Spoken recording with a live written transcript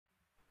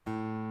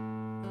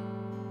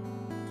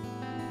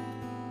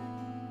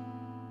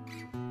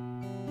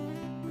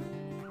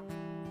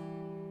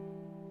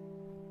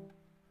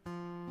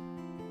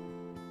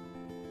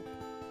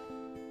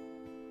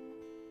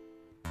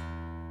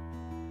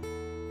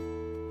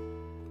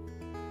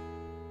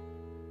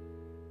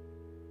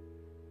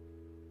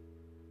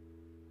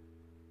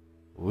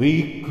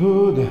We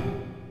could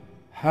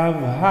have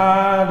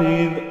had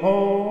it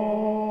all.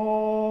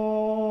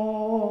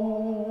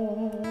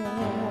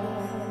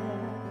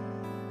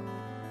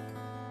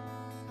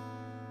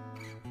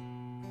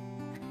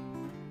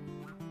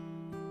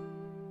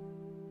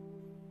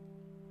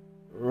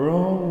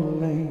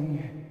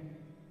 Rolling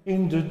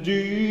in the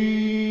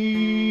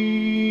deep.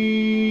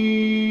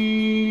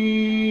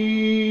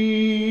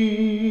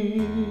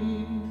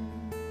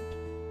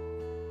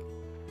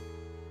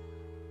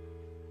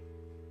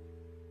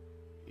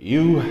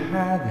 You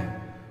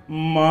had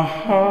my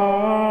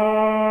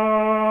heart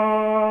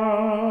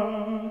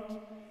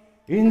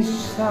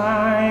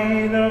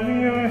inside of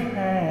your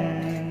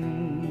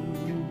hands,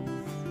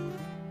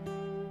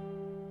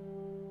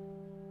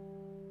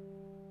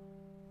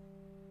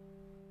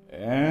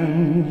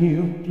 and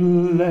you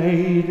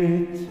played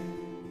it,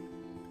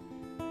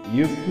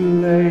 you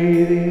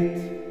played it,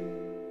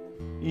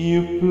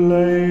 you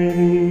played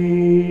it.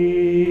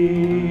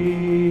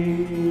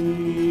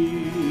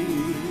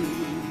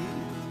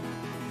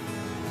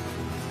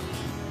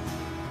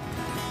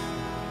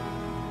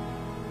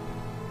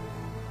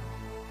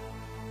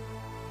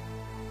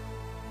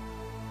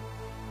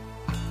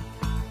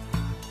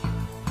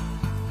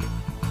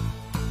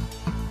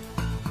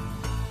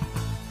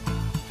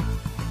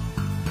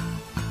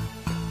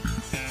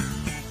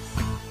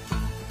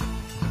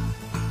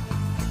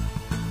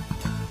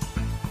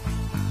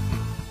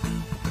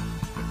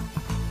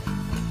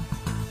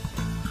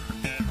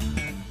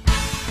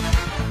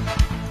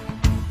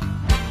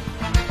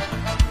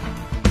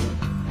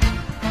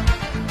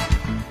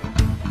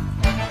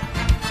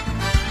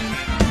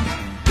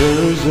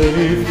 There's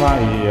a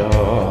fire,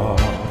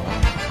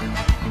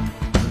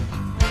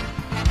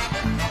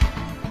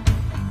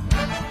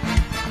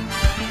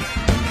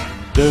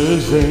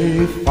 there's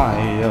a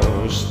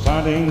fire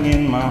starting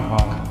in my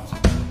heart,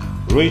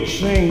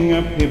 reaching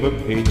a fever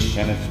pitch,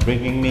 and it's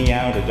bringing me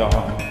out the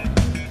dark.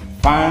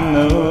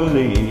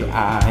 Finally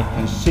I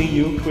can see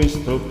you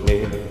crystal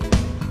clear.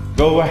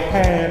 Go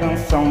ahead and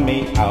sell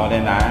me out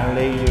and I'll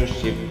lay your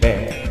ship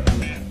bare.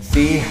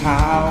 See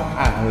how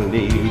I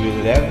live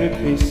with every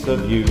piece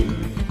of you.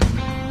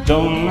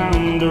 Don't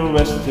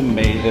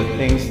underestimate the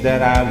things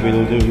that I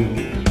will do.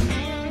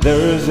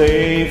 There's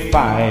a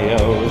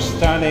fire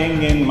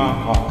starting in my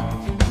heart,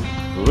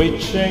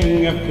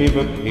 reaching a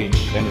fever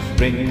pitch, and it's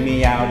bringing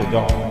me out the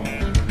door.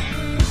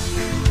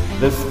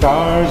 The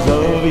scars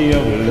of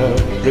your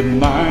love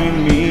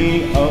remind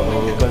me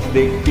of us.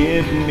 They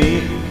give me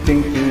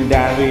thinking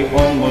that we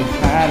almost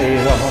had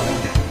it all.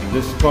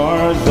 The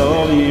scars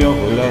of your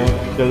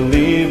love, they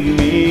leave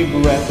me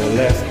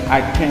breathless.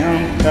 I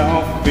can't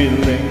help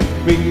feeling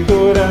we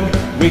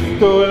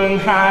couldn't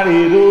hide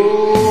it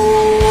all.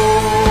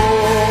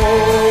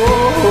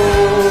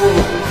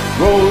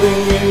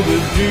 Rolling in the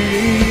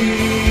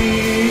deep,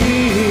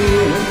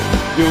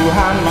 you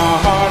had my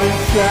heart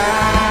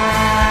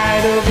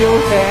inside of your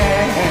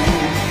hand,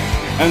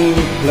 and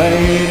you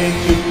played it,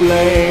 you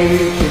played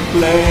it, you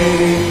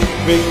played it.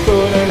 We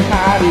couldn't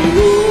hide it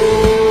all.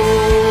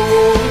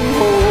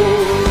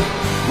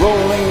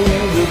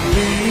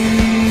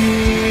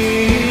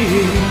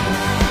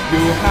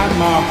 Had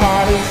my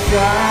heart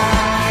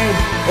inside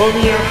of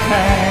your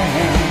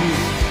hands,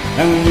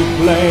 and you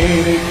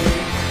played it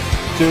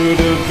to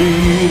the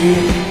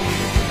beat.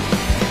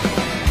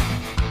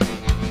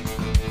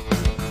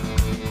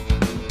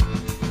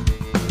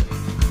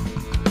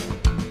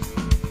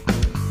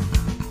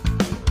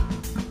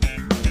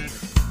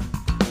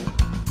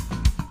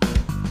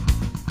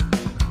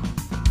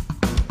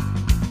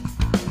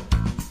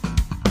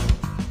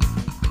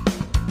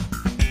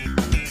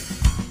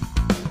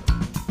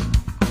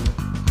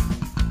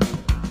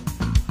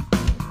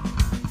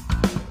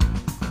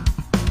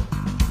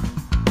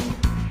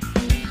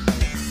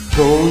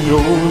 Throw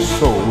your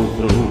soul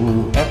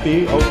through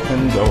every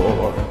open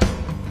door.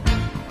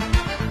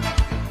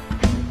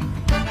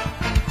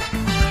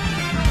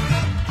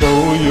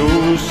 Throw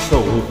your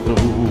soul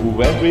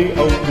through every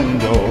open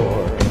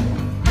door.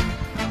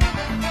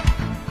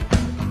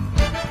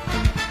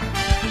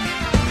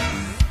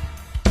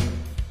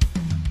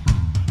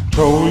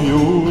 Throw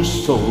your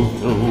soul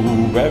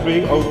through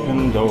every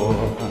open door.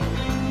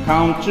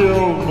 Count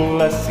your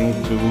blessing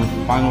to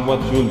find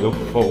what you look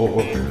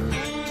for.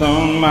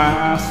 Turn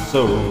my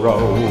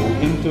sorrow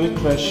into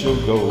treasure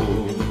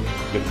gold.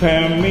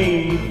 Prepare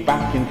me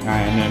back in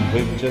time and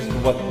with just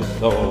what we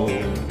sow.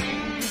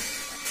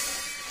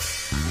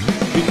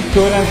 We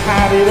couldn't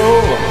have it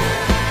all.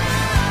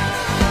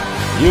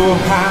 You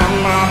had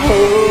my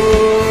heart,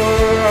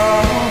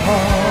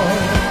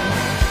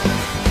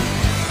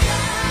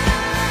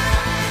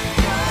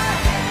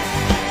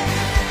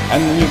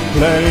 and you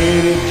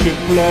played it, you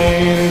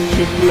played it,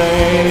 you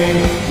played it.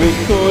 We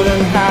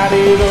couldn't have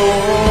it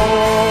all.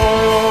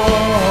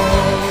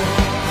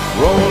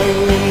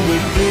 Rolling in the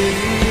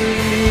deep,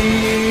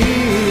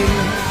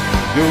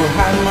 you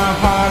had my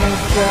heart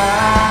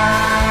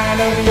inside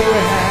of your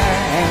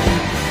hand,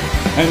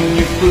 and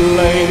you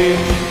played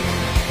it,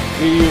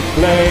 you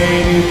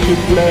played it, you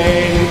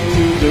played it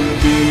to the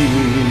beat.